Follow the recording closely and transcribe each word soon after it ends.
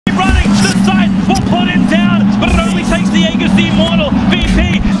against the Immortal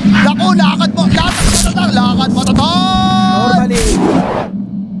VP. Naku, lakad mo! Lakad mo!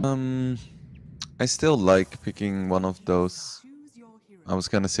 Normally. I still like picking one of those. I was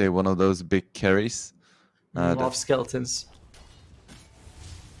gonna say one of those big carries. Off skeletons.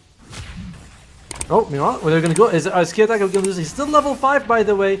 Oh, meanwhile, where they're gonna go is Skiattack gonna lose. He's still level 5, by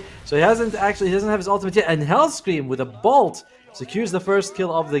the way, so he doesn't have his ultimate yet. And Hellscream with a bolt secures the first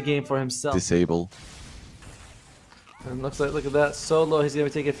kill of the game for himself. Disable. And looks like, look at that, Solo. He's gonna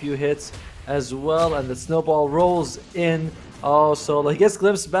take a few hits as well, and the snowball rolls in. Oh, Solo, he gets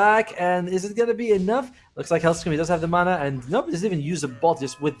glimpsed back, and is it gonna be enough? Looks like Hellscream, he does have the mana, and nope, he doesn't even use a bolt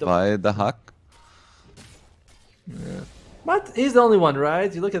just with the. By the hack. Yeah. But he's the only one,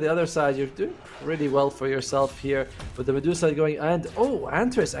 right? You look at the other side, you're doing really well for yourself here with the Medusa going, and oh,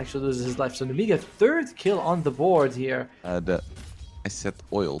 Antris actually loses his life. So Nemiga, third kill on the board here. I said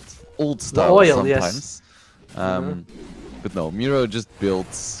oiled. Old style oil, sometimes. Yes. But no, Miro just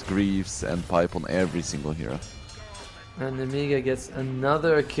builds Greaves and Pipe on every single hero. And Nemiga gets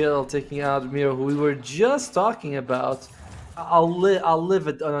another kill, taking out Miro, who we were just talking about. I'll live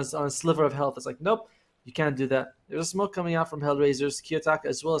it on a sliver of health. It's like, nope, you can't do that. There's a smoke coming out from HellRaisers, Kiyotaka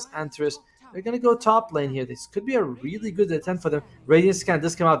as well as Antris. They're going to go top lane here. This could be a really good attempt for them. Radiant Scan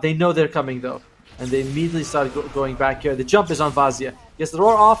does come out. They know they're coming though. And they immediately start going back here. The jump is on Vazia. Gets the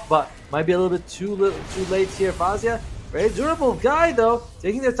roar off, but might be a little bit too late here. Vazia, very durable guy though.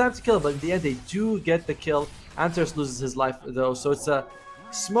 Taking their time to kill, but in the end they do get the kill. Antris loses his life though. So it's a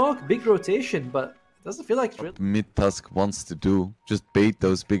smoke, big rotation, but doesn't feel like real. Mid-Tusk wants to do, just bait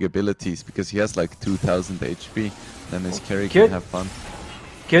those big abilities, because he has like 2000 HP, then his carry can have fun.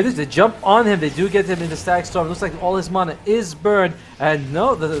 Kirdish, they jump on him, they do get him in the Static Storm. Looks like all his mana is burned, and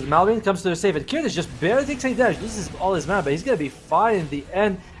no, the Malrine comes to their save, and Kirdish just barely takes any damage, loses all his mana, but he's gonna be fine in the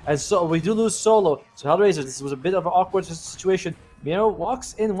end, and so we do lose Solo. So HellRaisers, this was a bit of an awkward situation. Miro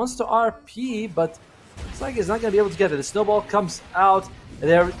walks in, wants to RP, but looks like he's not gonna be able to get it. The snowball comes out.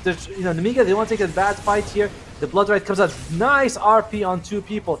 There's, you know, Nemiga, they want to take a bad fight here. The Blood Rite comes out. Nice RP on 2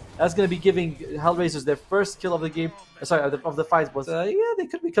 people. That's going to be giving HellRaisers their first kill of the game. Sorry, of the fight. But yeah, they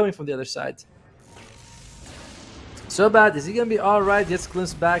could be coming from the other side. So bad. Is he going to be alright? Gets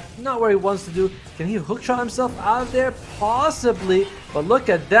glimpsed back. Not where he wants to do. Can he hookshot himself out of there? Possibly. But look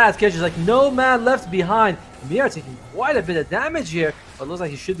at that. Catch is like no man left behind. Mira taking quite a bit of damage here, but it looks like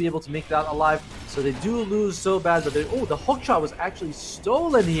he should be able to make that alive. So they do lose so bad, but oh, the hookshot was actually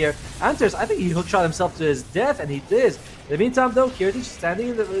stolen here. Antris, I think he hookshot himself to his death, and he did. In the meantime, though, Kirti standing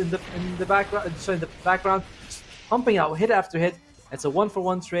in the background, pumping out hit after hit. It's a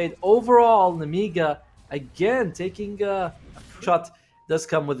 1-for-1 trade. Overall, Nemiga again taking a shot. Does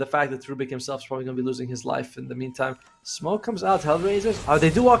come with the fact that Rubik himself is probably going to be losing his life in the meantime. Smoke comes out, HellRaisers. Oh, they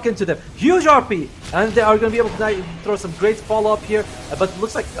do walk into them. Huge RP! And they are going to be able to throw some great follow-up here. But it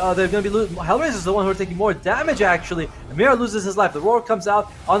looks like they're going to be losing. HellRaisers is the one who are taking more damage, actually. Mira loses his life. The roar comes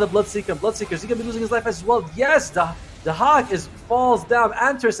out on the Bloodseeker. Bloodseeker, is he going to be losing his life as well? Yes! The Hawk falls down.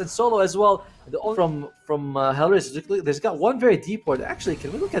 Antris and Solo as well. From HellRaisers, there's got one very deep ward. Actually,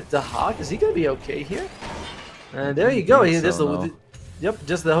 can we look at the Hawk? Is he going to be okay here? And there you go. Yep,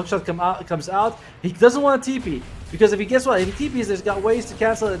 just the hookshot comes out. He doesn't want to TP, because if he gets what, if he TPs, there's got ways to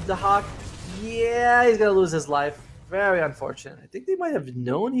cancel the Hawk. Yeah, he's gonna lose his life. Very unfortunate. I think they might have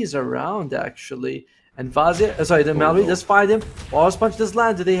known he's around actually. And Vazia, the Mallory does find him. Walrus Punch does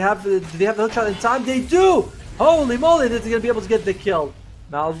land. Do they have the hookshot in time? They do. Holy moly! They're gonna be able to get the kill.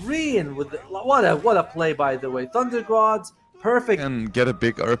 Malrine with what a play, by the way. Thunder Gods. Perfect. And get a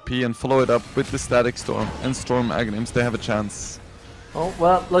big RP and follow it up with the Static Storm and Storm Aghanims. They have a chance. Oh,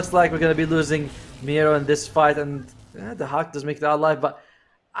 well, looks like we're going to be losing Miro in this fight, and the Hawk does make it out alive, but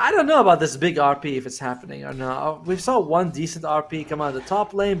I don't know about this big RP, if it's happening or not. We saw one decent RP come out of the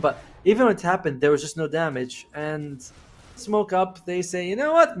top lane, but even when it happened, there was just no damage, and smoke up, they say, you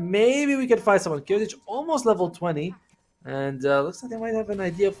know what, maybe we could find someone. Kyotic almost level 20, and looks like they might have an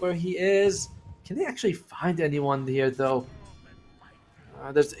idea of where he is. Can they actually find anyone here, though?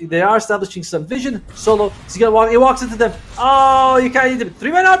 They are establishing some vision. Solo, he walks into them. Oh, you can't need him.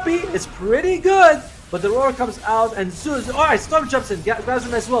 3-man RP, it's pretty good. But the roar comes out, and soon, alright, Storm jumps in, grabs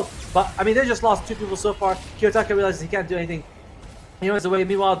him as well. But, I mean, they just lost 2 people so far. Kiyotaka realizes he can't do anything. He runs away.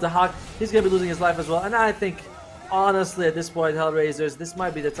 Meanwhile, the Hawk, he's going to be losing his life as well. And I think, honestly, at this point, HellRaisers, this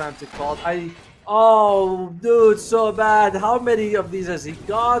might be the time to call it. Oh, dude, so bad. How many of these has he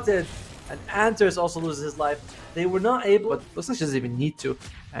gotten? And Antris also loses his life. They were not able, but looks like she doesn't even need to.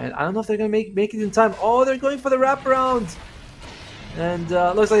 And I don't know if they're going to make it in time. Oh, they're going for the wraparound. And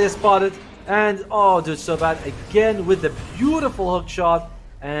looks like they spotted. And, oh, dude, so bad. Again with the beautiful hook shot.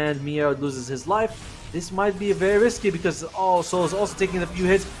 And Mio loses his life. this might be very risky because Solo is also taking a few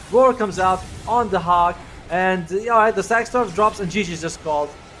hits. Roar comes out on the Hawk, and alright, the Stack Storm drops and GG's just called.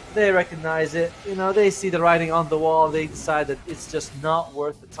 They recognize it, they see the writing on the wall, they decide that it's just not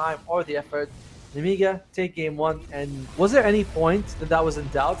worth the time or the effort. Nemiga take game 1, and was there any point that was in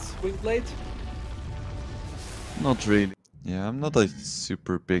doubt, Wingblade? Not really. Yeah, I'm not a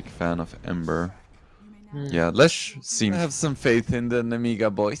super big fan of Ember. Yeah, Lesh seems to have some faith in the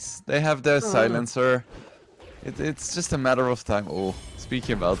Nemiga boys. They have their silencer. It's just a matter of time. Oh,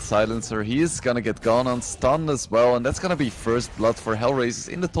 speaking about silencer, he is gonna get gone on stun as well, and that's gonna be first blood for HellRaisers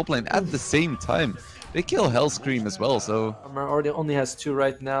in the top lane at the same time. They kill Hellscream as well, so... Already only has 2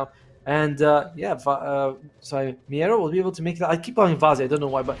 right now. And sorry, Miero will be able to make it. I keep calling Vazi, I don't know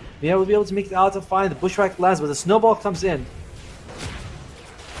why, but Miero will be able to make it out of fine. The Bushwhack lands, but the snowball comes in.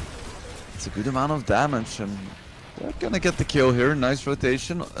 It's a good amount of damage, and they're gonna get the kill here. Nice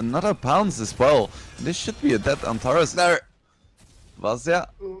rotation. Another pounce as well. This should be a dead Antares there. Vazia.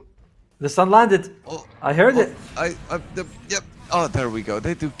 The sun landed. Oh, I heard it. Yep. Oh, there we go.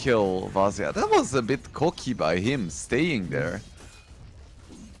 They do kill Vazia. That was a bit cocky by him staying there.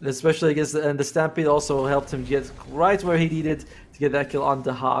 Especially against the Stampede also helped him get right where he needed to get that kill on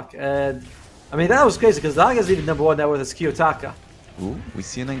the Hawk. And I mean, that was crazy because the Hawk is even #1 now with his Kiyotaka. Ooh, we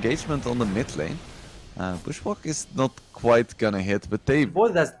see an engagement on the mid lane. Bushwalk is not quite gonna hit, but they... Boy,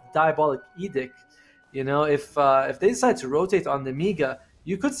 that's Diabolic Edict. If they decide to rotate on the Nemiga,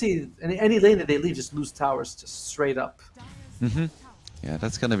 you could see any lane that they leave just lose towers, just straight up. Yeah,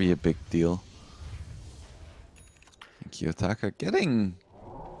 that's gonna be a big deal. Kiyotaka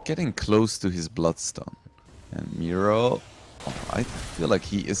getting close to his Bloodstone. And Miro... Oh, I feel like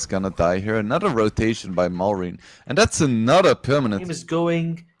he is gonna die here. Another rotation by Maureen. And that's another permanent... The game is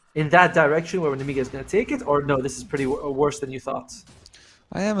going in that direction where Nemiga is gonna take it, or no, this is pretty worse than you thought?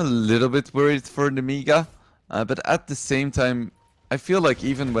 I am a little bit worried for Nemiga, but at the same time, I feel like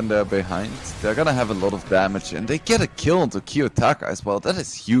even when they're behind, they're gonna have a lot of damage, and they get a kill onto Kiyotaka as well. That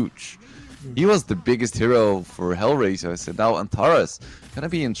is huge. He was the biggest hero for HellRaisers, and now Antares gonna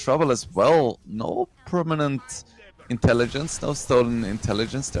be in trouble as well. No permanent intelligence, no stolen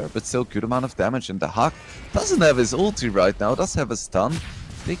intelligence there, but still good amount of damage. And the Hawk doesn't have his ulti right now, does have a stun,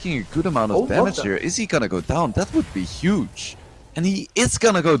 taking a good amount of damage here. Is he gonna go down? That would be huge. And he is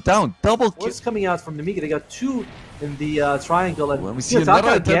gonna go down. Double kill. What's coming out from Nemiga? They got 2 in the triangle. And when we see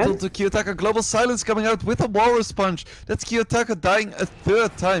another attempt to Kiyotaka, Global Silence coming out with a Walrus Punch. That's Kiyotaka dying a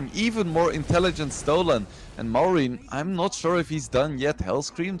 3rd time. Even more intelligence stolen. And Maureen, I'm not sure if he's done yet.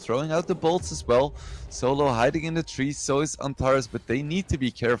 Hellscream throwing out the bolts as well. Solo hiding in the trees, so is Antares, but they need to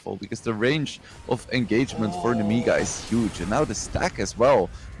be careful because the range of engagement for Nemiga is huge. And now the stack as well.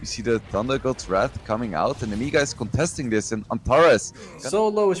 You see the Thunder God's Wrath coming out, and Nemiga is contesting this, and Antares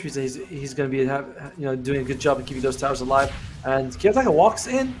Solo, which means he's going to be doing a good job in keeping those towers alive. And Kiyotaka walks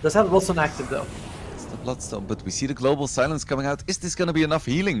in, does have Bloodstone active though. Bloodstone, but we see the Global Silence coming out. Is this gonna be enough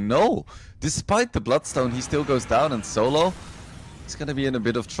healing? No! Despite the Bloodstone, he still goes down, and Solo is gonna be in a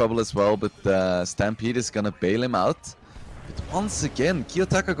bit of trouble as well, but Stampede is gonna bail him out. But once again,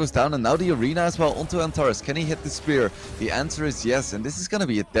 Kiyotaka goes down, and now the Arena as well onto Antares. Can he hit the spear? The answer is yes, and this is gonna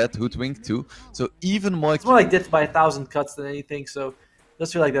be a dead Hoodwink too, so even more... It's more like death by 1,000 cuts than anything, so it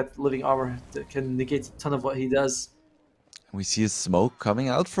does feel like that living armor can negate a ton of what he does. We see a smoke coming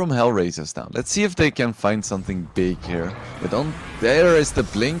out from HellRaisers now. Let's see if they can find something big here. But there is the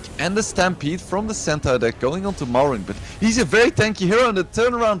Blink and the Stampede from the center deck going on to Maureen. But he's a very tanky hero in the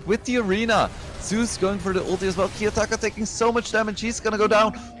turnaround with the Arena. Zeus going for the ulti as well. Kiyotaka taking so much damage. He's gonna go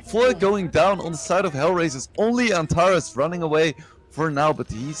down. Four going down on the side of HellRaisers. Only Antares running away for now.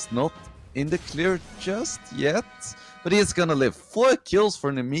 But he's not in the clear just yet. But he is gonna live. 4 kills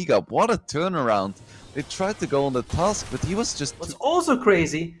for Nemiga. What a turnaround. They tried to go on the task, but he was just... What's also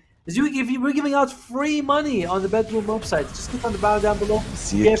crazy is we're giving out free money on the BetBoom website. Just click on the banner down below.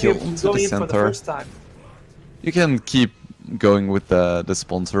 See a kill onto the center. For the first time. You can keep going with the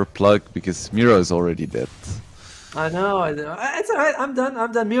sponsor plug, because Miro is already dead. I know. It's alright, I'm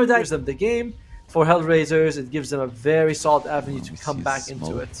done. Miro dies them the game. For HellRaisers, it gives them a very solid avenue to come back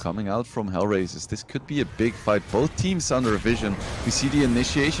into it. Coming out from HellRaisers, this could be a big fight. Both teams under vision. We see the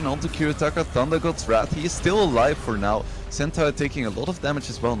initiation onto Kiyotaka, Thunder God's Wrath. He is still alive for now. Centaur taking a lot of damage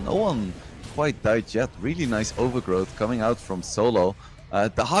as well. No one quite died yet. Really nice overgrowth coming out from Solo.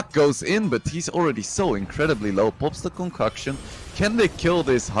 The Hawk goes in, but he's already so incredibly low. Pops the concoction. Can they kill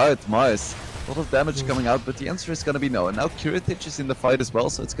this hard Mars? A lot of damage coming out, but the answer is going to be no. And now Curatage is in the fight as well,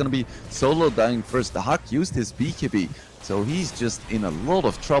 so it's going to be Solo dying first. The Hawk used his BKB So he's just in a lot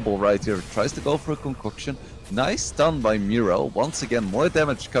of trouble right here. Tries to go for a concoction. Nice stun by Miro. Once again, more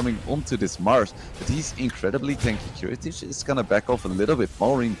damage coming onto this Mars, but he's incredibly tanky. Kiritich is gonna back off a little bit.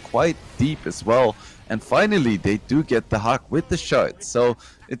 Maureen quite deep as well. And finally, they do get the hack with the shot. So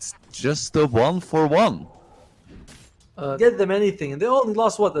it's just a 1-for-1. Get them anything, and they only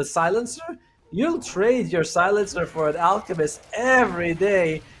lost what, the silencer? You'll trade your silencer for an alchemist every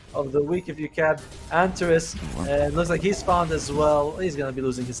day of the week if you can. Antares, looks like he's found as well. He's gonna be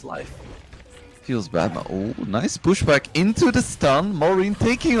losing his life. Feels bad now. Oh, nice pushback into the stun. Maureen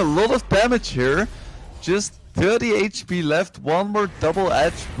taking a lot of damage here. Just 30 HP left. One more double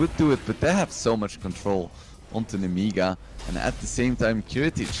edge would do it, but they have so much control onto Nemiga. And at the same time,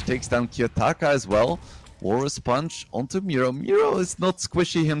 Kiritich takes down Kiyotaka as well. Walrus Punch onto Miro. Miro is not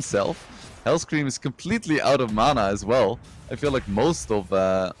squishy himself. Hellscream is completely out of mana as well. I feel like most of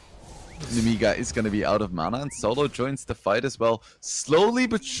Nemiga is going to be out of mana, and Solo joins the fight as well. Slowly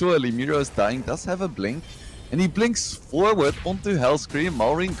but surely, Miro is dying, does have a blink, and he blinks forward onto Hellscream.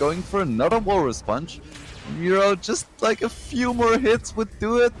 Maureen going for another Walrus Punch. Miro just like a few more hits would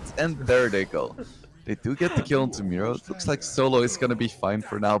do it, and there they go. They do get the kill onto Miro. It looks like Solo is going to be fine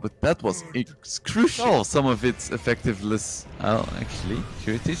for now, but that was crucial. Some of its effectiveness. Oh, actually,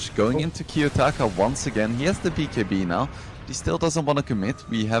 Kiritich going into Kiyotaka once again. He has the BKB now. He still doesn't want to commit.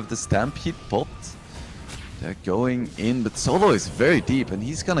 We have the Stampede popped. They're going in, but Solo is very deep and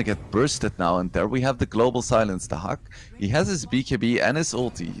he's gonna get bursted now. And there we have the Global Silence, the Huck. He has his BKB and his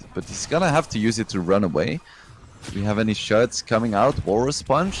ulti, but he's gonna have to use it to run away. Do we have any shots coming out? Walrus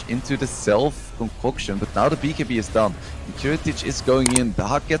Punch into the self-concoction, but now the BKB is done. And Kiritich is going in. The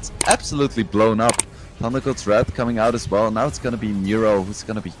Huck gets absolutely blown up. Thundergod's Red coming out as well. Now it's gonna be Miro who's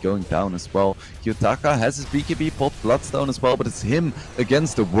gonna be going down as well. Kiyotaka has his BKB pot, Bloodstone as well, but it's him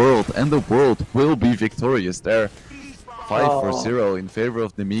against the world, and the world will be victorious there. 5-0 in favor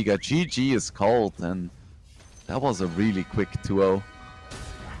of Nemiga. GG is called, and that was a really quick 2-0.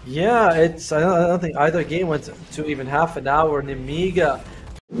 Yeah, I don't think either game went to even half an hour. Nemiga.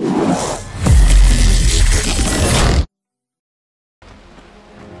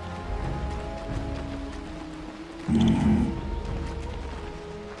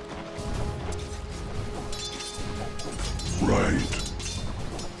 Right.